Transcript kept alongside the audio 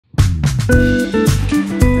This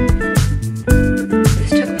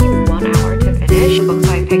took me 1 hour to finish. The books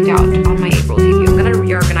I picked out on my April debut. I'm gonna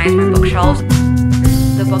reorganize my bookshelves.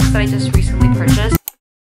 The books that I just recently purchased.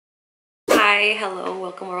 Hi, hello,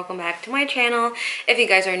 welcome back to my channel. If you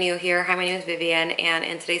guys are new here, hi, my name is Vivian, and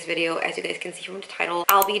in today's video, as you guys can see from the title,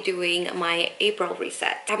 I'll be doing my April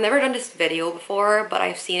reset. I've never done this video before, but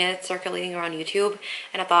I've seen it circulating around YouTube,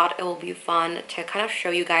 and I thought it will be fun to kind of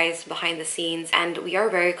show you guys behind the scenes. And we are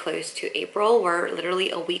very close to April. We're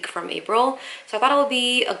literally a week from April, so I thought it would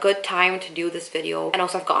be a good time to do this video. And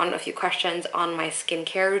also I've gotten a few questions on my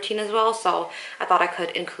skincare routine as well, so I thought I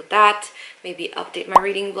could include that. Maybe update my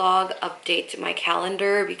reading vlog, update my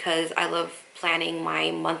calendar, because I love planning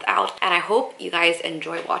my month out, and I hope you guys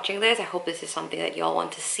enjoy watching this. I hope this is something that y'all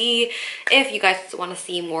want to see. If you guys want to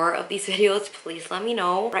see more of these videos, please let me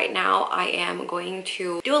know. Right now I am going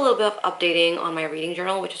to do a little bit of updating on my reading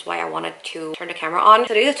journal, which is why I wanted to turn the camera on.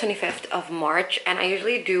 Today is the 25th of March, and I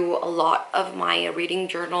usually do a lot of my reading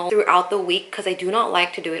journal throughout the week because I do not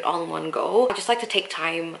like to do it all in one go. I just like to take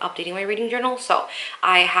time updating my reading journal. So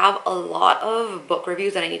I have a lot of book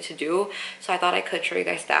reviews that I need to do, so I thought I could show you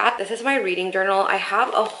guys that. This is my reading journal. I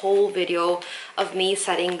have a whole video of me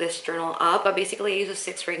setting this journal up, but basically I use a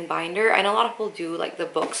 6-ring binder. I know a lot of people do like the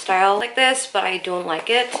book style like this, but I don't like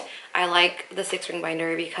it. I like the 6-ring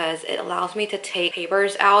binder because it allows me to take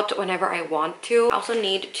papers out whenever I want to. I also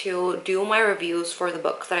need to do my reviews for the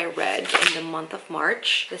books that I read in the month of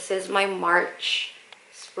March. This is my March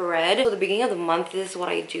spread. So the beginning of the month, this is what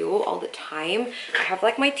I do all the time. I have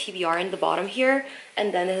like my TBR in the bottom here,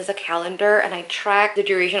 and then this is a calendar, and I track the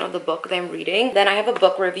duration of the book that I'm reading. Then I have a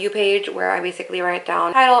book review page where I basically write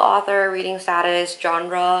down title, author, reading status,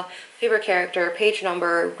 genre, favorite character, page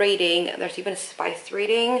number, rating. There's even a spiced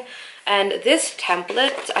rating. And this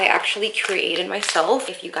template I actually created myself.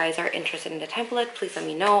 If you guys are interested in the template, please let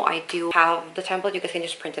me know. I do have the template. You guys can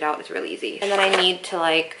just print it out. It's really easy. And then I need to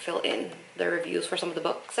like fill in the reviews for some of the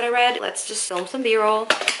books that I read. Let's just film some b-roll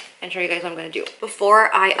and show you guys what I'm gonna do. Before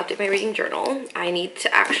I update my reading journal, I need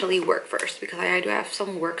to actually work first because I do have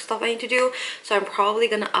some work stuff I need to do. So I'm probably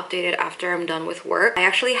gonna update it after I'm done with work. I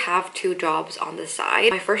actually have 2 jobs on the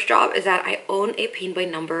side. My first job is that I own a paint by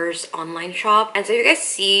numbers online shop. And so if you guys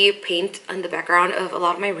see paint in the background of a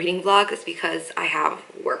lot of my reading vlogs, it's because I have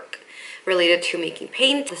work related to making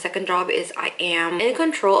paint. The second job is I am in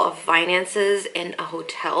control of finances in a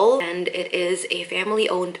hotel, and it is a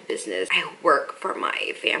family-owned business. I work for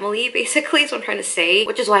my family basically, is what I'm trying to say,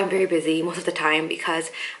 which is why I'm very busy most of the time,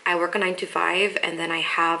 because I work a 9 to 5 and then I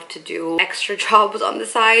have to do extra jobs on the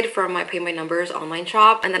side for my Pay My Numbers online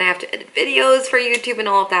shop, and then I have to edit videos for YouTube and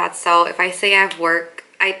all of that. So if I say I have work,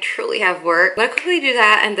 I truly have work. I'm gonna quickly do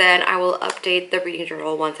that, and then I will update the reading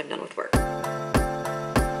journal once I'm done with work.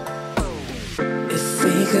 If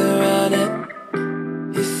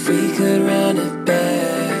we could run it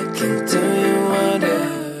back, and do you wonder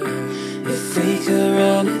if we could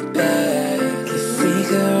run it back, if we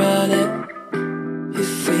could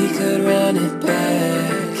run it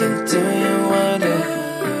back, and do you wonder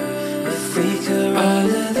if we could run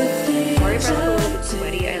it back? Sorry if I look a little bit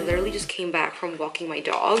sweaty. I literally just came back from walking my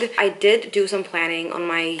dog. I did do some planning on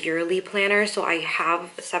my yearly planner, so I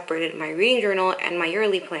have separated my reading journal and my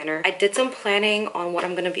yearly planner. I did some planning on what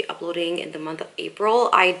I'm going to be uploading in the month of April.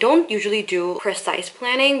 I don't usually do precise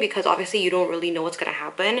planning because obviously you don't really know what's going to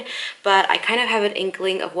happen, but I kind of have an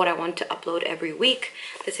inkling of what I want to upload every week.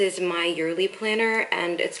 This is my yearly planner,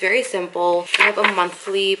 and it's very simple. I have a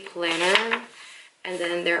monthly planner, and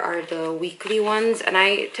then there are the weekly ones, and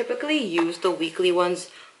I typically use the weekly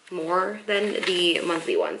ones more than the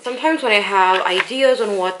monthly ones. Sometimes when I have ideas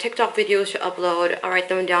on what TikTok videos to upload, I write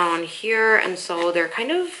them down on here, and so they're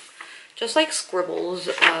kind of just like scribbles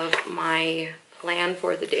of my plan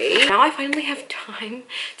for the day. Now I finally have time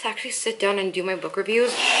to actually sit down and do my book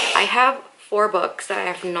reviews. I have 4 books that I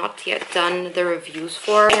have not yet done the reviews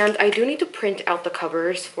for, and I do need to print out the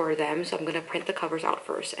covers for them, so I'm gonna print the covers out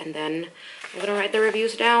first, and then I'm gonna write the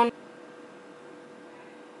reviews down.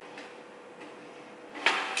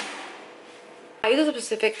 I use a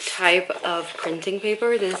specific type of printing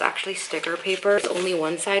paper. This is actually sticker paper. It's only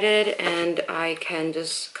one-sided, and I can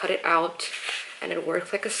just cut it out and it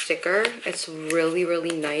works like a sticker. It's really,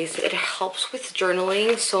 really nice. It helps with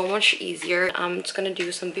journaling so much easier. I'm just gonna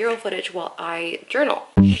do some b-roll footage while I journal.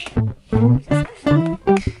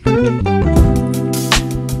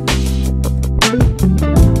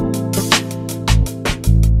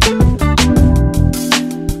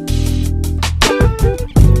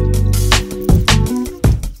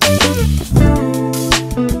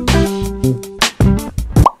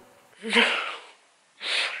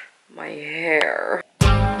 My hair.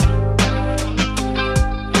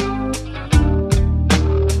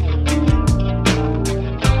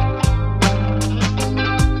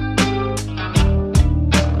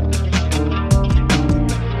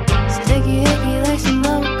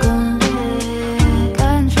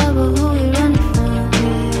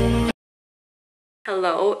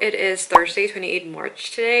 Hello, it is Thursday, 28 March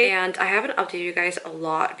today, and I haven't updated you guys a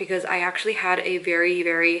lot because I actually had a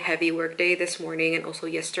very heavy work day this morning and also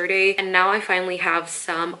yesterday, and now I finally have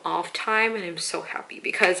some off time and I'm so happy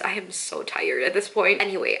because I am so tired at this point.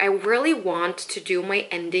 Anyway, I really want to do my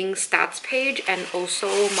ending stats page and also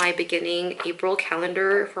my beginning April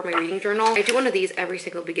calendar for my reading journal. I do one of these every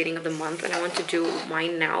single beginning of the month and I want to do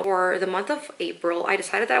mine now. For the month of April, I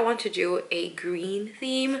decided that I want to do a green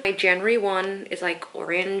theme. My January one is like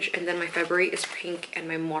orange, and then my February is pink, and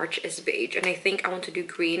my March is beige, and I think I want to do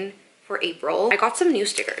green for April. I got some new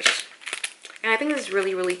stickers and I think this is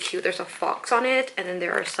really cute. There's a fox on it, and then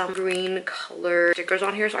there are some green color stickers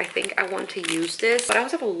on here, so I think I want to use this. But I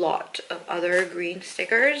also have a lot of other green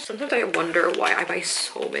stickers. Sometimes I wonder why I buy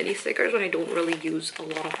so many stickers when I don't really use a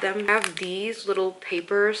lot of them. I have these little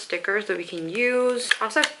paper stickers that we can use. I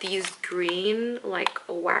also have these green like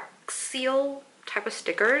wax seal type of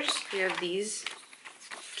stickers. We have these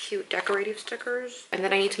cute decorative stickers, and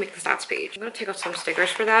then I need to make the stats page. I'm gonna take out some stickers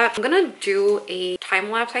for that. I'm gonna do a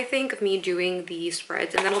time lapse, I think, of me doing the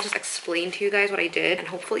spreads, and then I'll just explain to you guys what I did, and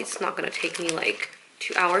hopefully it's not gonna take me like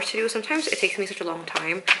 2 hours to do. Sometimes it takes me such a long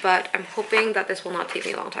time, but I'm hoping that this will not take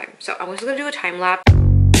me a long time. So I'm just gonna do a time lapse.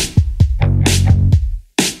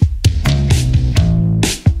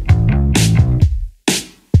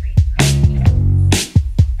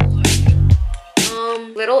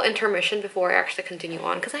 Little intermission before I actually continue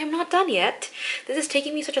on because I am not done yet. This is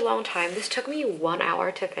taking me such a long time. This took me 1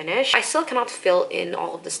 hour to finish. I still cannot fill in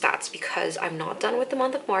all of the stats because I'm not done with the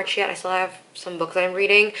month of March yet. I still have some books that I'm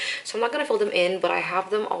reading, so I'm not gonna fill them in, but I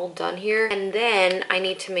have them all done here. And then I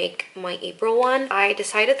need to make my April one. I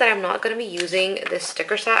decided that I'm not gonna be using this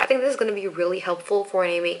sticker set. I think this is gonna be really helpful for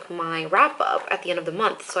when I make my wrap up at the end of the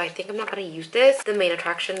month, so I think I'm not gonna use this. The main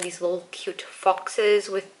attraction, these little cute foxes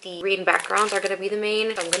with the green backgrounds, are gonna be the main.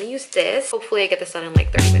 So I'm gonna use this. Hopefully I get this done in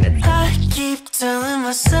like 30 minutes. I keep telling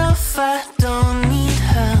myself I don't need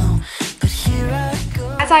help, but here I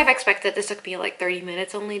go. As I've expected, this took me like 30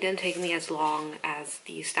 minutes only. Didn't take me as long as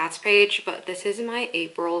the stats page, but this is my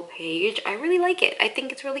April page. I really like it. I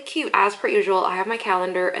think it's really cute. As per usual, I have my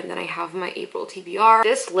calendar and then I have my April TBR.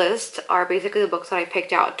 This list are basically the books that I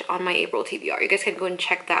picked out on my April TBR. You guys can go and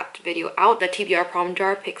check that video out. The TBR prom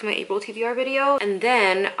jar picks my April TBR video. And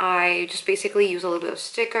then I just basically use a little bit of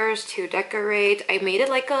stickers to decorate. I made it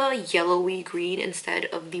like a yellowy green instead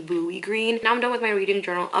of the bluey green. Now I'm done with my reading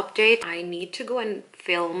journal update. I need to go and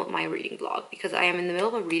film my reading vlog because I am in the middle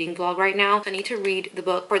of a reading vlog right now. So I need to read the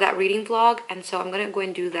book for that reading vlog, and so I'm gonna go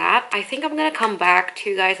and do that. I think I'm gonna come back to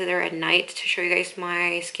you guys later at night to show you guys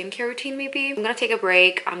my skincare routine maybe. I'm gonna take a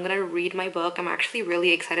break. I'm gonna read my book. I'm actually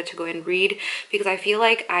really excited to go and read because I feel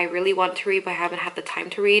like I really want to read but I haven't had the time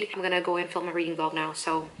to read. I'm gonna go and film my reading vlog now.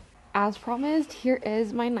 So as promised, here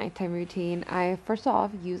is my nighttime routine. I first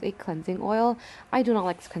off use a cleansing oil. I do not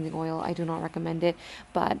like this cleansing oil. I do not recommend it,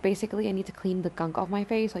 but basically I need to clean the gunk off my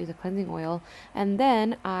face, so I use a cleansing oil, and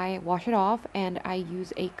then I wash it off and I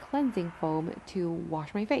use a cleansing foam to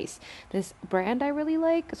wash my face. This brand I really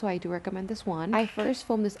like, so I do recommend this one. I first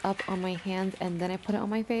foam this up on my hands and then I put it on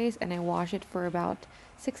my face and I wash it for about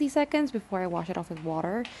 60 seconds before I wash it off with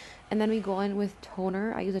water. And then we go in with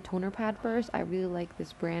toner. I use a toner pad first. I really like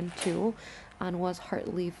this brand too, and was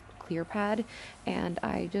Heartleaf Clear Pad, and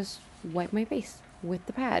I just wipe my face with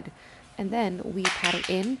the pad. And then we pat it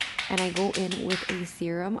in, and I go in with a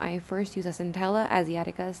serum. I first use a Centella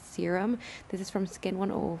Asiatica serum. This is from Skin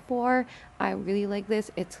 104. I really like this.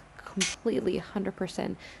 It's completely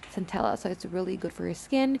 100% Centella, so it's really good for your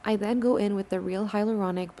skin. I then go in with the Real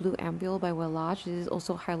Hyaluronic Blue Ampoule by Wellage. This is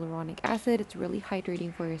also hyaluronic acid. It's really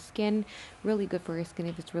hydrating for your skin, really good for your skin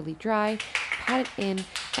if it's really dry. Pat it in,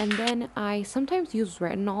 and then I sometimes use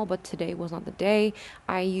retinol, but today was not the day.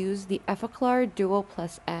 I use the Effaclar Duo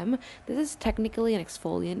Plus M. This is technically an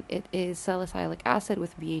exfoliant. It is salicylic acid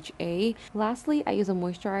with BHA. Lastly, I use a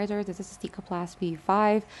moisturizer. This is a Cicaplast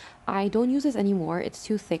V5. I don't use this anymore. It's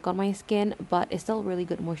too thick on my skin, but it's still a really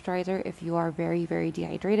good moisturizer if you are very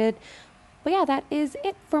dehydrated. But yeah, that is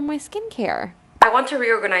it for my skincare. I want to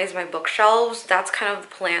reorganize my bookshelves. That's kind of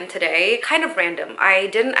the plan today. Kind of random. I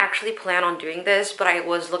didn't actually plan on doing this, but I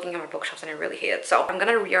was looking at my bookshelves and I really hate it. So I'm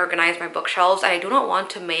gonna reorganize my bookshelves, and I do not want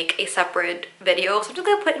to make a separate video. So I'm just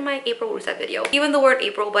gonna put in my April reset video. Even the word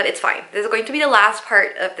April, but it's fine. This is going to be the last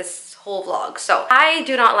part of this whole vlog. So I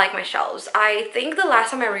do not like my shelves. I think the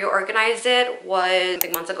last time I reorganized it was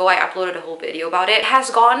like months ago. I uploaded a whole video about it. It has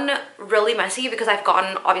gotten really messy because I've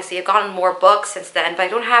gotten more books since then, but I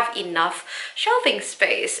don't have enough shelving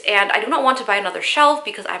space, and I do not want to buy another shelf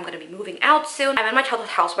because I'm going to be moving out soon. I'm in my childhood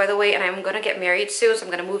house, by the way, and I'm going to get married soon, so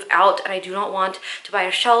I'm going to move out, and I do not want to buy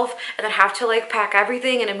a shelf and then have to like pack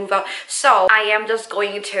everything and then move out. So I am just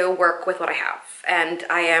going to work with what I have, and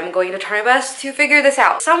I am going to try my best to figure this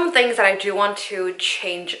out. Some things that I do want to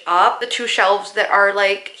change up: the two shelves that are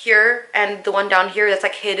like here and the one down here that's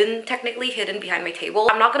like technically hidden behind my table.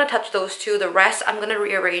 I'm not going to touch those two. The rest I'm going to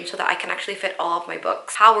rearrange so that I can actually fit all of my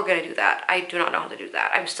books. How we're going to do that, I do not know how to do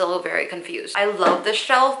that. I'm still very confused. I love this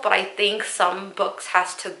shelf, but I think some books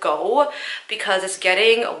has to go because it's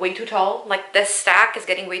getting way too tall. Like this stack is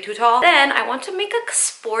getting way too tall. Then I want to make a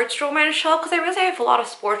sports romance shelf because I realize I have a lot of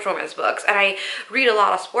sports romance books and I read a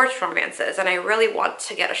lot of sports romances, and I really want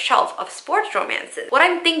to get a shelf of sports romances. What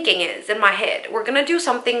I'm thinking is, in my head, we're gonna do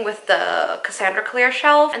something with the Cassandra Clare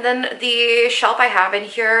shelf, and then the shelf I have in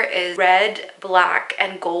here is red, black,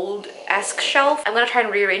 and gold-esque shelf. I'm gonna try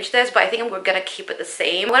and rearrange this, but I think we're gonna keep it the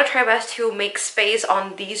same. I'm gonna try my best to make space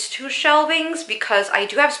on these two shelvings because I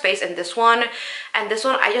do have space in this one, and this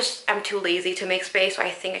one I just am too lazy to make space, so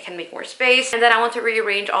I think I can make more space. And then I want to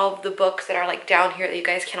rearrange all of the books that are like down here that you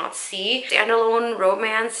guys cannot see. Standalone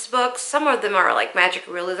romance books. Some of them are like magic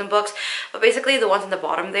realism books, but basically the ones in the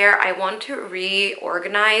bottom there I want to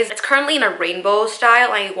reorganize. It's currently in a rainbow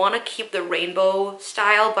style. I want to keep the rainbow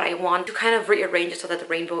style, but I want to kind of rearrange it so that the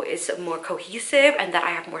rainbow is more cohesive and that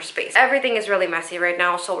I have more space. Everything is really messy right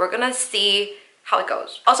now, so we're gonna see how it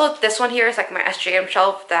goes. Also, this one here is like my SJM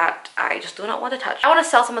shelf that I just do not want to touch. I want to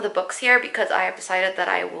sell some of the books here because I have decided that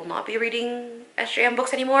I will not be reading SJM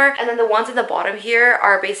books anymore. And then the ones in the bottom here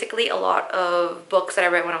are basically a lot of books that I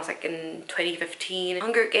read when I was like in 2015.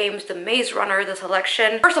 Hunger Games, The Maze Runner, The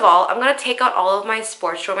Selection. First of all, I'm gonna take out all of my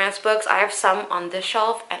sports romance books. I have some on this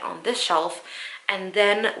shelf and on this shelf, and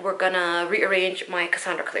then we're gonna rearrange my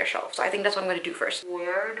Cassandra Clare shelf. So I think that's what I'm gonna do first.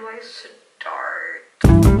 Where do I start?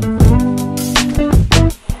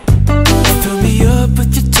 Fill me up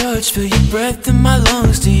with your touch, feel your breath in my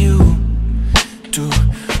lungs. Do you do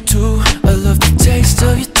I love the taste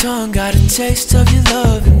of your tongue, got a taste of your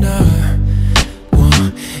love, and I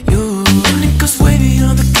want you. And it goes way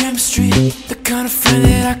beyond the chemistry, the kind of friend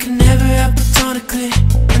that I can never have platonically.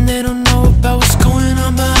 And they don't know about what's going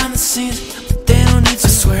on behind the scenes, but they don't need to. I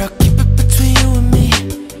swear I'll keep it between you and me.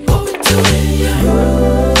 What we're doing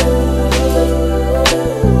now.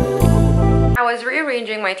 I was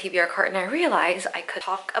rearranging my TBR cart and I realized I could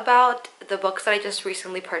talk about the books that I just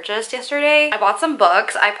recently purchased yesterday. I bought some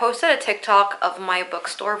books. I posted a TikTok of my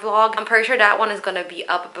bookstore vlog. I'm pretty sure that one is gonna be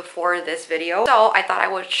up before this video. So I thought I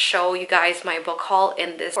would show you guys my book haul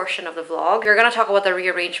in this portion of the vlog. We're gonna talk about the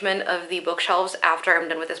rearrangement of the bookshelves after I'm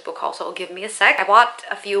done with this book haul, so give me a sec. I bought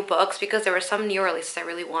a few books because there were some new releases I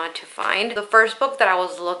really wanted to find. The first book that I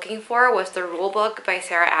was looking for was The Rule Book by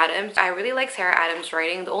Sarah Adams. I really like Sarah Adams'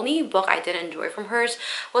 writing. The only book I didn't enjoy from hers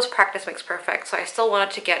was Practice Makes Perfect, so I still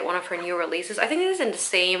wanted to get one of her new releases. I think it is in the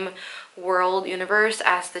same world universe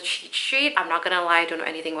as the cheat sheet. I'm not gonna lie, I don't know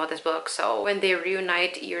anything about this book. So when they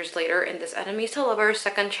reunite years later in this enemies to lovers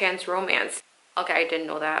second chance romance. Okay, I didn't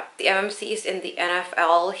know that. The MMC is in the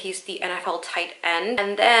NFL. He's the NFL tight end.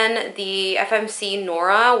 And then the FMC,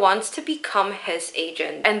 Nora, wants to become his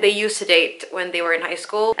agent. And they used to date when they were in high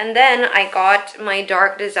school. And then I got My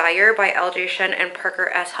Dark Desire by LJ Shen and Parker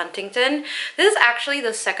S. Huntington. This is actually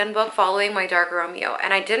the second book following My Dark Romeo.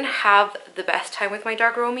 And I didn't have the best time with My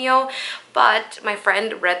Dark Romeo, but my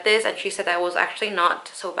friend read this and she said that it was actually not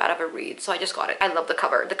so bad of a read, so I just got it. I love the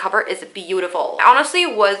cover. The cover is beautiful. I honestly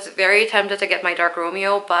was very tempted to get My Dark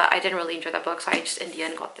Romeo, but I didn't really enjoy that book, so I just in the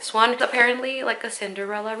end got this one. It's apparently like a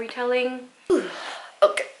Cinderella retelling.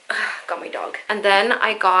 Okay. Got my dog. And then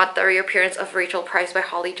I got The Reappearance of Rachel Price by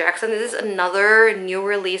Holly Jackson. This is another new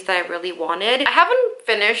release that I really wanted. I haven't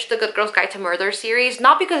finished the Good Girl's Guide to Murder series,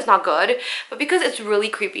 not because it's not good, but because it's really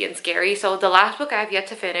creepy and scary. So the last book I have yet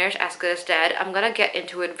to finish, As Good as Dead, I'm gonna get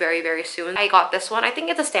into it very, very soon. I got this one. I think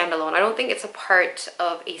it's a standalone. I don't think it's a part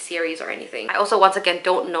of a series or anything. I also, once again,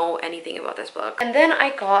 don't know anything about this book. And then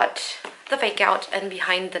I got The Fake Out and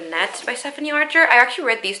Behind the Net by Stephanie Archer. I actually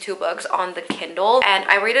read these two books on the Kindle and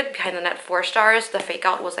I rated Behind the Net 4 stars. The Fake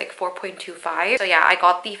Out was like 4.25. So yeah, I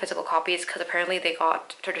got the physical copies because apparently they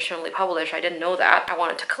got traditionally published. I didn't know that. I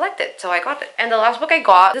wanted to collect it, so I got it. And the last book I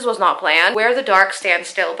got, this was not planned, Where the Dark Stands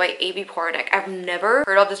Still by A.B. Pornick. I've never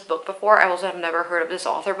heard of this book before. I also have never heard of this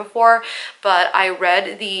author before, but I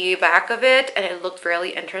read the back of it and it looked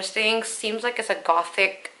really interesting. Seems like it's a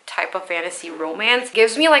gothic type of fantasy romance.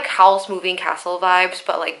 Gives me like Howl's Moving Castle vibes,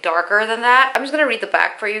 but like darker than that. I'm just gonna read the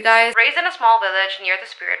back for you guys. Raised in a small village near the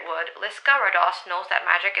spirit wood, Liska Rados knows that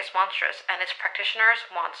magic is monstrous and its practitioners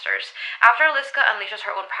monsters. After Liska unleashes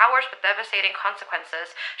her own powers with devastating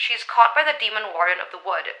consequences, she's caught by the demon warden of the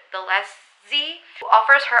wood, the Z, who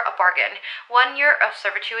offers her a bargain, 1 year of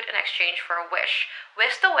servitude in exchange for a wish.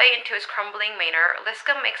 Whisked away into his crumbling manor,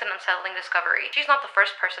 Liska makes an unsettling discovery. She's not the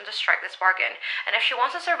first person to strike this bargain, and if she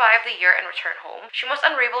wants to survive the year and return home, she must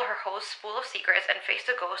unravel her host's spool of secrets and face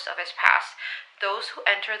the ghosts of his past. Those who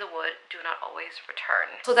enter the wood do not always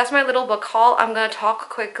return. So that's my little book haul. I'm gonna talk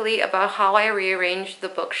quickly about how I rearranged the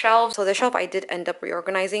bookshelves. So this shelf I did end up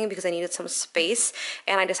reorganizing because I needed some space,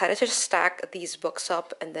 and I decided to just stack these books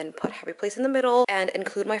up and then put Happy Place in the middle and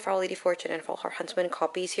include my For Our Lady Fortune and For Our Huntsman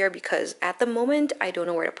copies here because at the moment I don't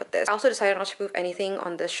know where to put this. I also decided not to move anything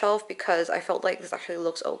on this shelf because I felt like this actually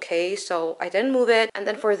looks okay, so I didn't move it. And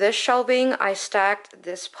then for this shelving, I stacked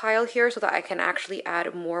this pile here so that I can actually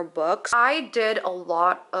add more books. I did a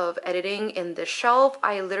lot of editing in this shelf.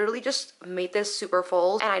 I literally just made this super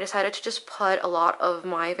full and I decided to just put a lot of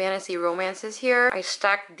my fantasy romances here. I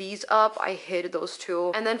stacked these up, I hid those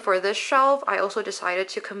two. And then for this shelf, I also decided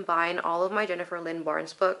to combine all of my Jennifer Lynn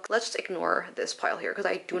Barnes books. Let's just ignore this pile here because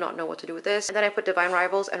I do not know what to do with this. And then I put Divine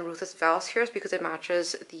Rivals and Ruthless Vows here because it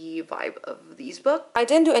matches the vibe of these books. I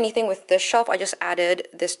didn't do anything with this shelf. I just added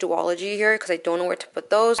this duology here because I don't know where to put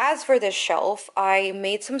those. As for this shelf, I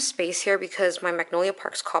made some space here because my Magnolia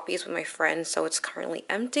Parks copies with my friends, so it's currently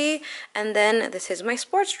empty. And then this is my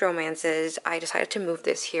sports romances. I decided to move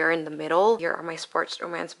this here in the middle. Here are my sports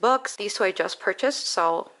romance books. These two I just purchased,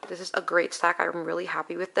 so this is a great stack. I'm really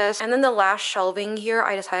happy with this. And then the last shelving here,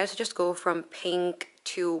 I decided to just go from pink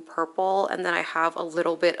to purple, and then I have a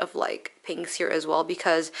little bit of like pinks here as well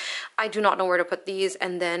because I do not know where to put these.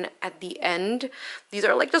 And then at the end, these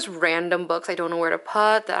are like just random books I don't know where to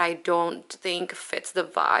put that I don't think fits the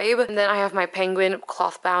vibe. And then I have my Penguin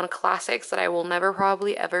cloth bound classics that I will never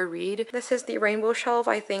probably ever read. This is the rainbow shelf.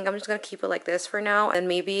 I think I'm just gonna keep it like this for now, and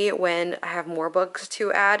maybe when I have more books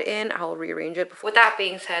to add in, I'll rearrange it. With that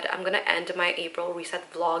being said, I'm gonna end my April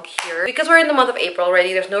reset vlog here because we're in the month of April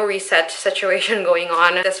already. There's no reset situation going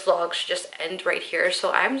on. This vlog should just end right here,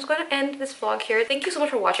 so I'm just gonna end this vlog here. Thank you so much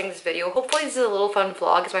for watching this video. Hopefully this is a little fun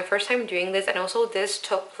vlog. It's my first time doing this, and also this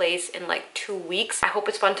took place in like 2 weeks. I hope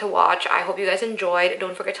it's fun to watch. I hope you guys enjoyed.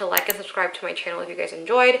 Don't forget to like and subscribe to my channel if you guys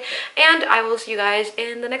enjoyed, and I will see you guys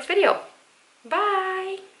in the next video.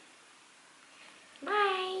 Bye.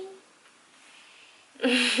 Bye.